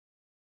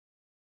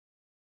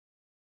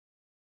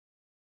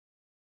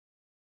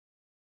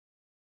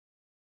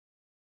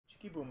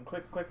boom,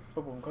 click, click,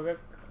 boom, click,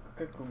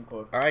 click, boom,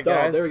 click. All right,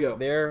 guys. There we go.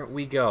 There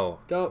we go.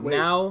 Wait,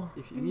 now,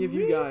 if any of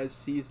you guys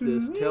sees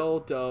this, tell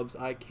Dubs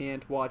I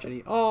can't watch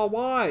any. Oh,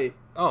 why?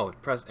 oh,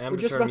 press M We're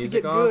to just turn about to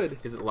music get off. good.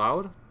 Is it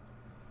loud?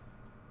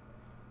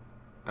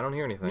 I don't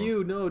hear anything.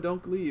 Mew, no,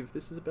 don't leave.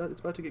 This is about. It's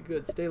about to get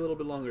good. Stay a little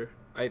bit longer.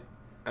 I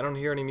don't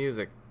hear any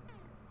music.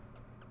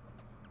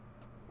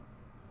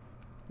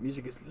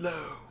 Music is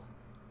low.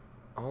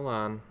 Hold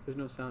on. There's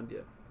no sound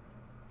yet.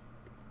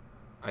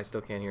 I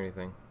still can't hear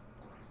anything.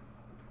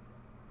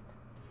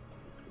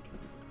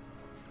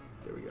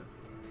 There we go.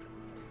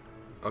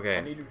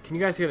 Okay. Can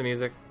you guys hear the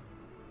music?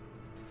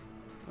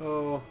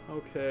 Oh,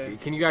 okay.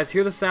 Can you guys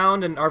hear the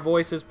sound and our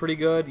voice is pretty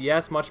good?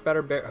 Yes, much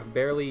better.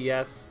 Barely,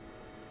 yes.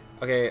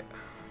 Okay.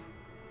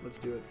 Let's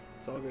do it.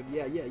 It's all good.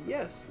 Yeah,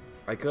 yes.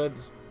 I could.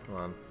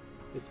 Hold on.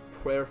 It's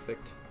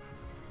perfect.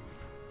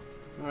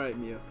 All right,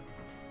 Mew.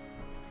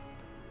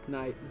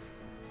 Night.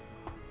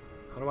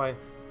 How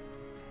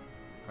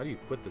do you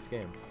quit this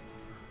game?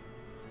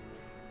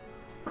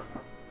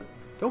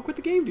 Don't quit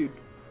the game, dude.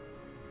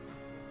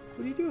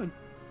 What are you doing?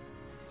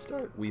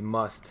 Start. We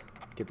must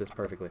get this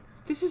perfectly.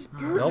 This is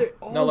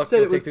perfect. Nope. No, look,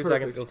 it'll take 2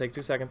 seconds. It'll take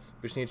 2 seconds.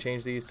 We just need to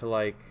change these to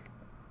like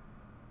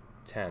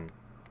 10.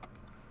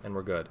 And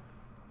we're good.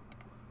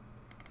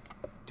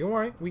 Don't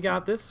worry. We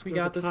got this. We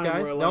got this,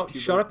 guys. No,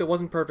 shut up. It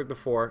wasn't perfect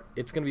before.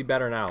 It's going to be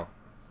better now.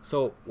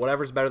 So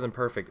whatever's better than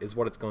perfect is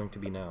what it's going to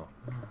be now.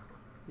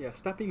 Yeah,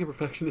 stop being a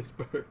perfectionist,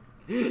 Bert.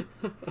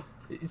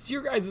 It's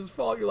your guys'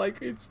 fault. You're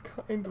like, it's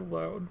kind of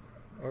loud.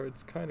 Or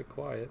it's kind of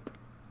quiet.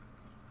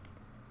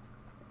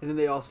 And then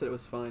they all said it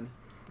was fine.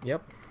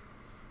 Yep.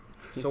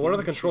 So what are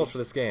the controls for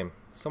this game?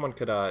 Someone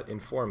could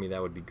inform me.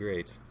 That would be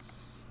great.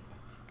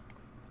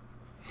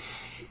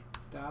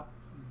 Stop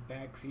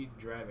backseat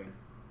driving.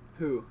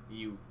 Who?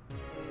 You.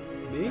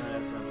 Me? That's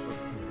what I'm supposed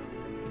to do.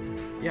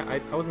 Yeah,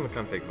 I was in the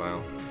config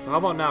file. So how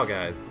about now,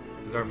 guys?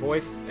 Is our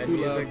voice and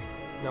music?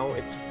 No,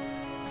 it's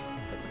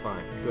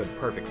fine. Good.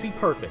 Perfect. See,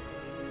 perfect.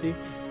 See?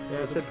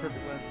 Yeah, I said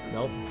perfect last time.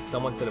 Nope.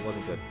 Someone said it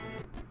wasn't good.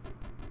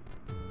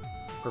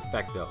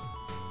 Perfecto.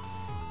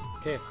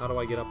 Okay, how do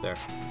I get up there?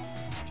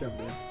 Jump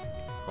in.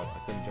 Oh, I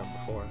couldn't jump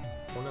before.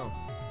 Oh no.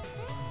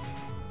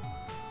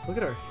 Look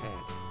at our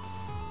hat.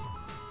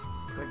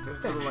 It's like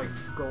there's little like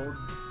gold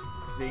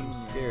things.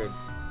 I'm scared.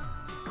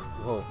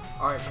 Whoa.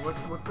 Alright, so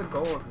what's the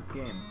goal of this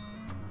game?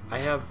 I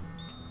have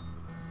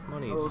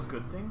monies. Oh, it's a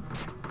good thing?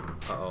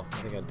 Uh-oh. I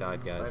think I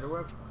died, guys.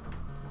 Spiderweb?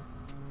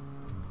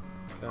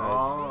 Guys.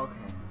 Oh,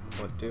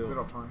 okay. What do? Good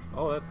old punch.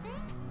 Oh, that...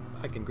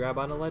 I can grab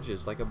onto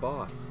ledges like a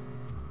boss.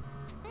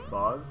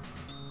 Boss?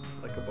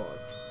 Like a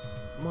boss.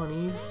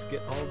 Monies.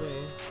 Get all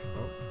day.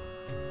 Oh.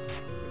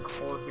 The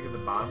goal is to get to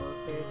the bottom of the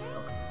stage?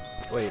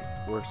 Okay. Wait,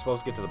 we're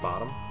supposed to get to the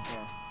bottom?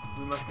 Yeah.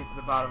 We must get to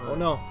the bottom of Oh this.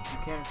 no. You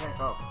can't attack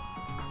up.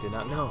 Did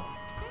not know.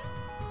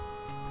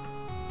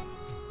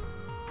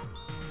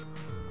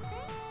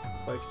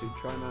 Spikes, dude,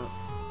 try them out.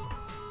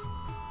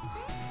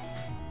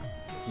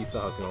 You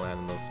thought I was gonna land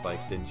on those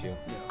spikes, didn't you? Yeah.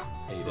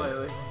 Yeah, you did.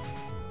 Slightly.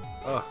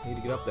 Oh, need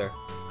to get up there.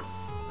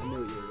 I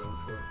knew what you were going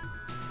for.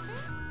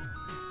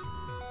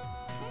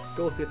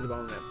 Goal is to get to the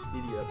bottom of that.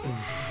 Need to get up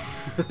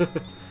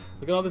there.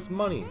 Look at all this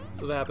money.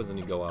 That's what happens when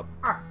you go up.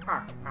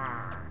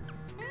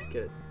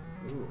 Get it.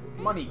 Ooh.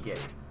 Money get.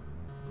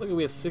 Look at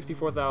we have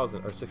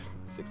 64,000 or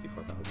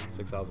 64,000,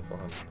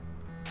 6,400.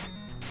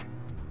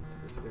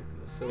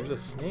 There's a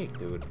snake,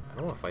 dude. I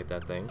don't want to fight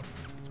that thing.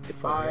 It's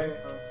pitfall. Bye.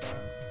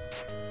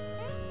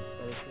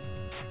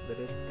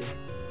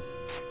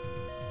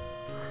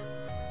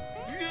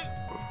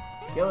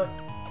 Kill it.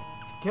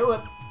 Kill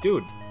it.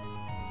 Dude.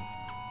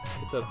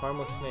 It's a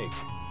harmless snake.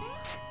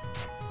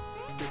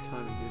 Your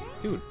timing,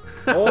 dude. Dude.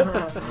 Oh.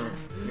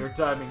 Your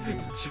timing,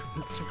 dude.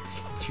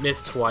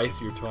 Missed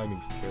twice. Your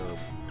timing's terrible.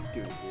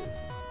 Dude, it is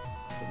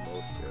the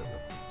most terrible.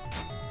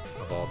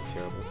 Of all the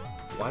terribles.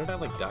 Why did I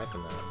like die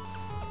from that?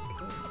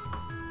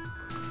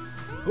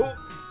 Oh.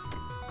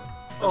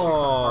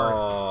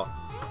 Oh.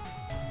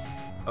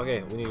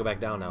 Okay, we need to go back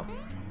down now.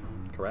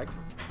 Correct?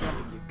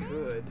 You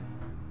could.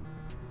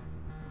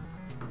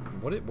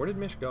 Where did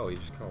Mish go? He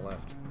just kind of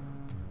left.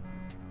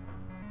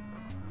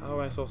 How am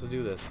I supposed to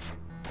do this?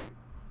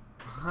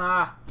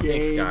 Ha!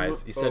 Thanks,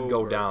 guys. You said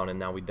go over. down, and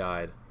now we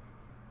died.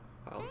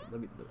 I got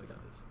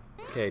this.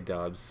 Okay,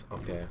 Dubs.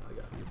 Okay. I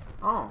got this.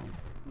 Oh.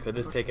 Could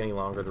this take any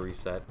longer to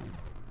reset?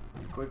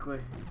 Quickly.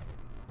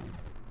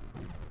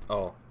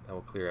 Oh, that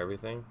will clear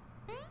everything.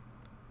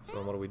 So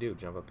then what do we do?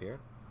 Jump up here?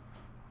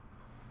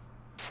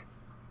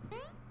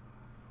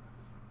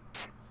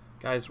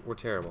 Guys, we're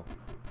terrible.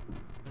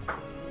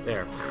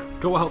 There.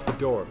 Go out the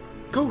door.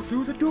 Go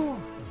through the door!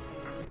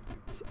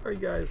 Sorry,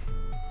 guys.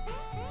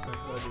 Alright, how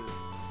do I do this?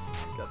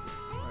 Got this.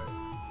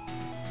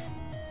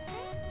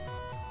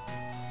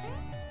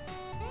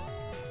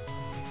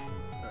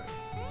 Alright.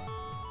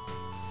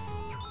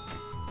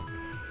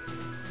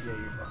 Yeah,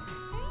 you're wrong.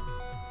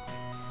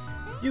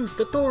 Use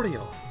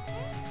tutorial!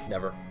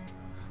 Never.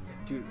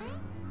 Dude,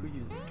 who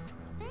used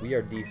it? We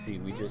are DC.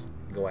 We just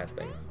go at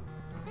things.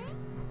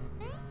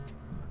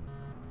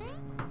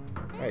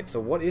 Alright, so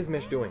what is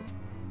Mish doing?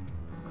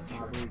 I'm not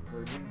Sugary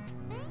purging.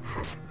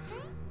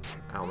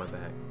 Ow, my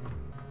back.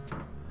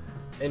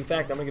 In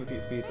fact, I'm gonna get a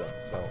piece of pizza,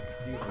 so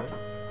excuse me.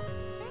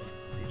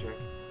 C-check.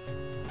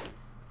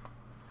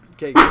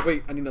 Okay,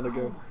 wait, I need another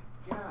go. Oh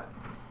God.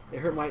 It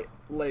hurt my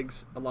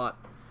legs a lot.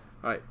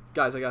 Alright,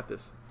 guys, I got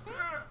this.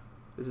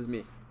 This is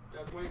me.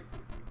 Just wait.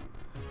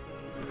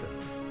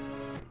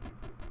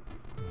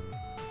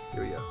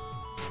 Here we go.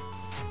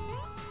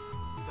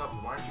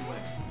 Why aren't you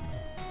winning?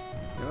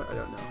 You know what? I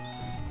don't know.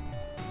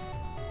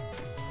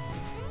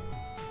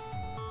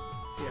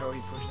 See how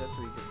he pushed that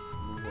so he could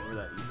move over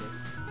that easily?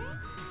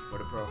 What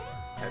a pro.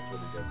 That's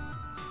really good.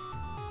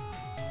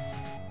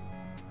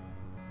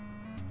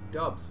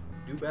 Dubs,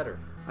 do better.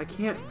 I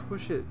can't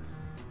push it.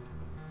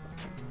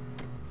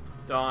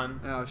 Done.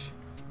 Ouch.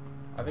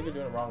 I think you're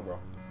doing it wrong, bro.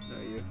 No,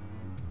 you.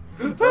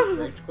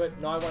 Rage quit.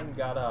 No, I went and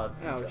got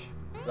pizza. Ouch.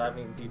 Because I haven't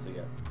eaten pizza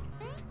yet.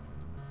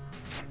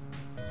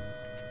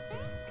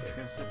 You're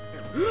gonna sit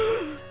there.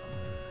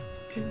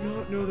 Did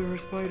not know there were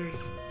spiders.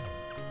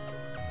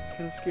 It's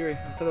kind of scary. I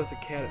thought it was a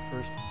cat at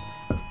first.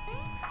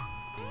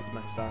 Is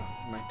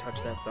my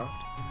touch that soft?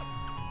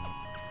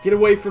 Get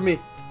away from me!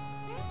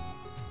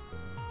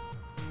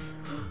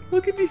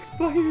 Look at these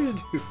spiders,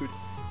 dude.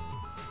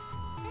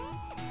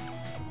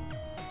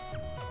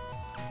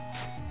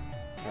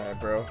 Alright,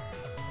 bro.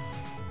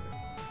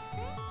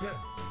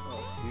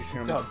 Oh, You just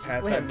gonna Dubs,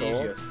 pass play that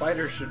amnesia. gold?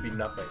 Spiders should be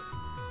nothing.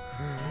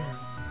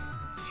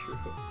 that's true.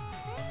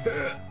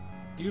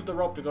 Use the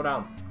rope to go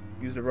down.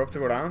 Use the rope to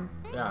go down?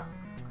 Yeah.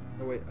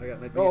 Oh wait, I got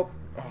an idea. Oh.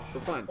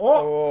 We're fine.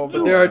 Oh,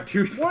 But there are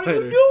two spiders. What are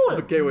you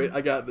doing? Okay, wait,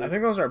 I got this. I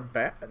think those are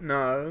bat.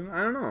 No,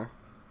 I don't know.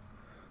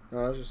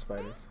 No, those are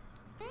spiders.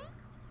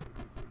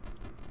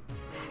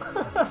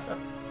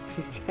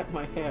 He tapped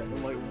my hand.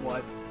 I'm like,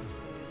 what?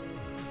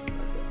 Okay.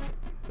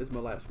 This is my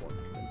last one.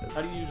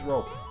 How do you use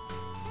rope?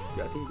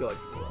 Yeah, I think you go like,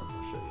 hold on,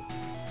 I'll show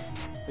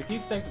you. They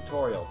keep saying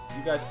tutorial.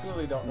 You guys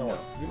clearly don't know No,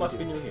 us. You we must do.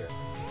 be new here.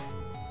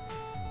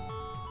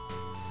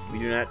 We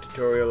do not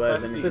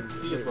tutorialize Let's anything.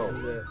 see his rope.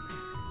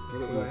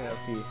 What do I have?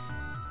 See.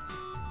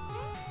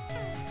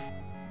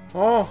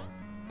 Oh!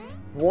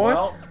 What?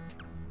 Well,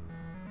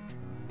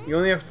 You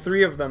only have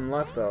 3 of them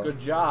left, though. good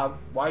job.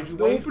 Why'd you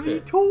waste Nobody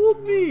it?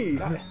 told me!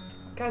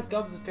 Guys,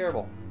 Dubs is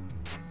terrible.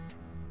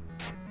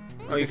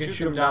 Oh, you can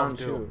shoot them down,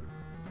 too.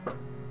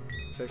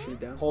 Should I shoot it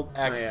down? Hold X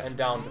Not yet. and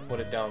down to put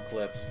it down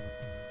clips.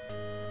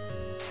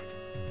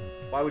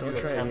 Why would Don't you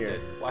try it attempt here. it?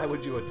 Why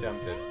would you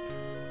attempt it?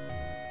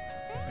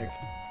 Like,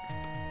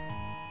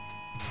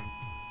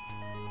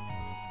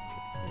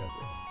 I got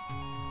this.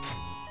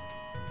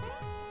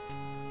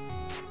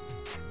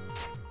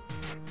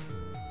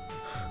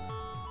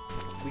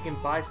 We can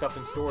buy stuff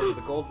in stores with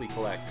the gold we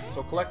collect.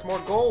 So collect more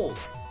gold.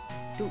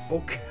 Dude,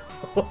 okay.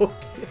 Okay.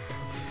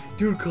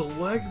 Dude,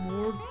 collect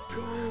more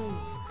gold.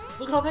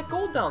 Look at all that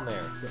gold down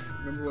there. Yeah,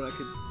 remember when I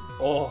could...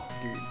 Oh,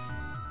 Dude.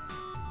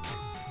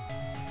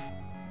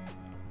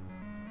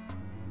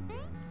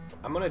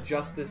 I'm gonna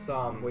adjust this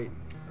Wait.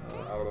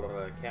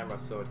 camera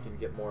so it can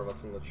get more of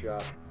us in the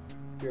shot.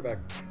 Be right back.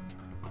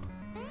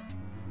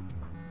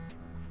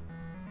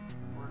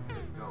 Where did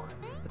it go?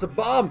 It's a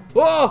bomb!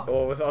 Oh!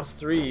 Well, with us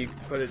 3, you can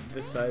put it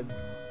this side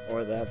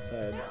or that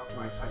side.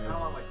 I These got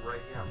sides. one like right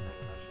here. I'm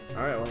thinking that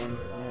Alright, well, then,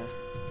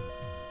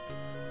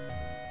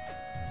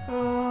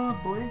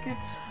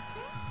 Blankets.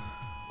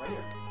 right here.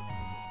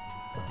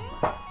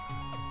 yeah.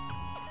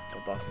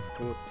 Oh, das ist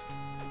gut.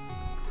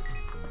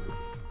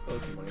 That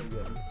was money I'm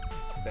getting.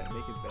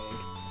 Make it bank.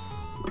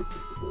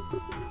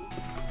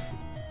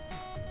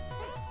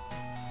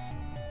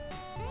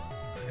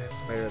 That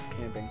spider that's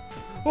camping.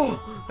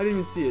 Oh! I didn't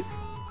even see it.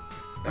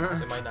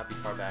 It might not be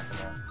far back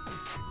enough.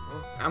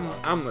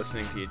 I'm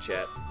listening to you,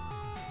 chat.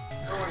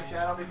 Don't worry,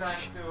 Chad. I'll be back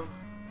soon.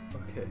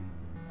 Okay.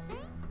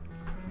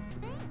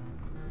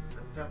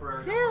 That's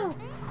temporary. Yeah.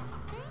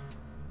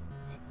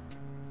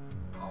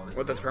 Oh, this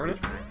What, is that's permanent?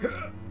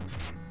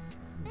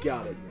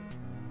 Got it.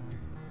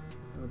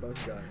 I'm about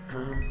to die.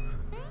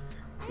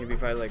 Maybe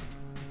if I, like...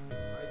 I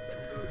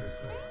can do it this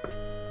way.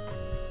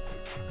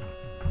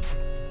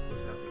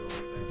 Just have to go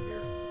right back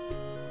here.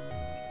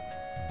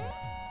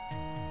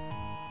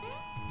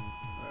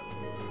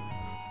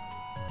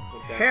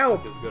 That's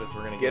Help! as good as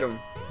we're gonna Get him.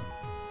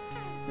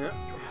 Yeah.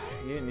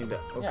 You didn't need that.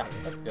 Okay. Yeah,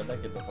 that's good.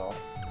 That gets us all.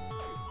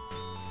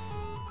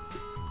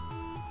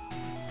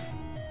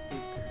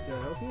 Did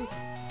I help you?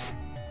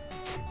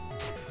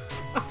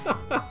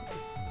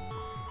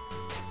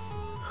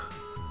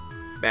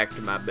 Back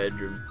to my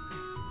bedroom.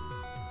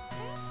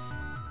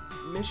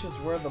 Mish is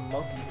where the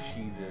monkey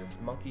cheese is.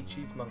 Monkey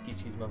cheese, monkey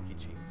cheese, monkey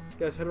cheese.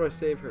 Guys, how do I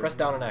save her? Press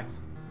down an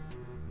X.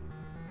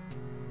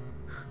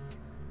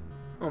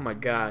 Oh my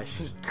gosh.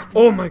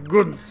 Oh my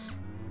goodness.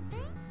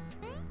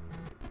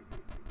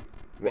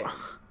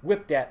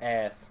 Whip that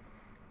ass.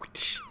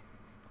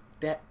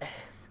 That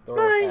ass. Throw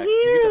My with X.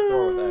 You get to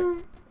throw with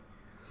X.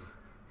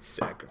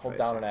 Sacrifice. Hold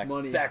down an X.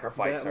 Money.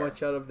 Sacrifice that her.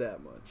 much out of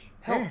that much.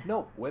 Hell,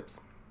 no. Whips.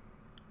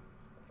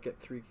 Get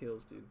 3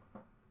 kills, dude.